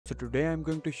So today I'm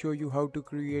going to show you how to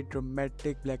create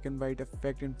dramatic black and white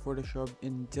effect in Photoshop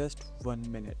in just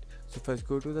 1 minute. So first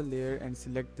go to the layer and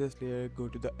select this layer, go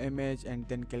to the image and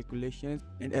then calculations,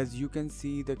 and as you can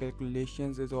see the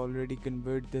calculations is already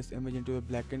convert this image into a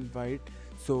black and white.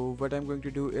 So what I'm going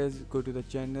to do is go to the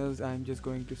channels. I'm just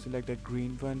going to select a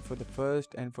green one for the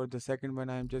first, and for the second one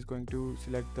I'm just going to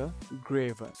select the gray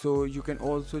one. So you can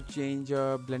also change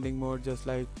blending mode, just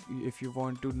like if you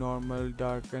want to normal,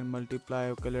 darken, multiply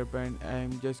or color band.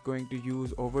 I'm just going to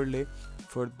use overlay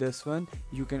for this one.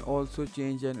 You can also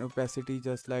change an opacity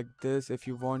just like this if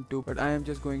you want to, but I am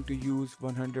just going to use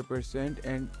 100%,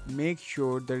 and make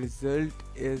sure the result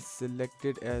is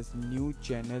selected as new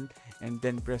channel and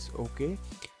then press OK.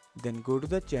 Then go to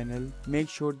the channel, make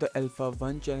sure the alpha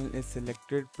 1 channel is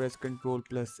selected, press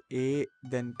Ctrl+A,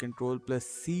 then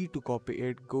Ctrl+C to copy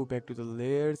it, go back to the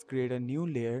layers, create a new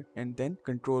layer and then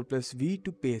Ctrl+V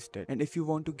to paste it. And if you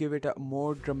want to give it a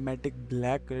more dramatic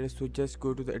black color, so just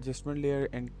go to the adjustment layer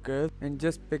and curve and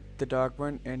just pick the dark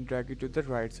one and drag it to the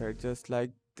right side just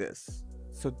like this.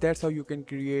 So that's how you can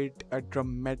create a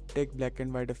dramatic black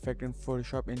and white effect in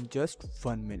Photoshop in just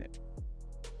 1 minute.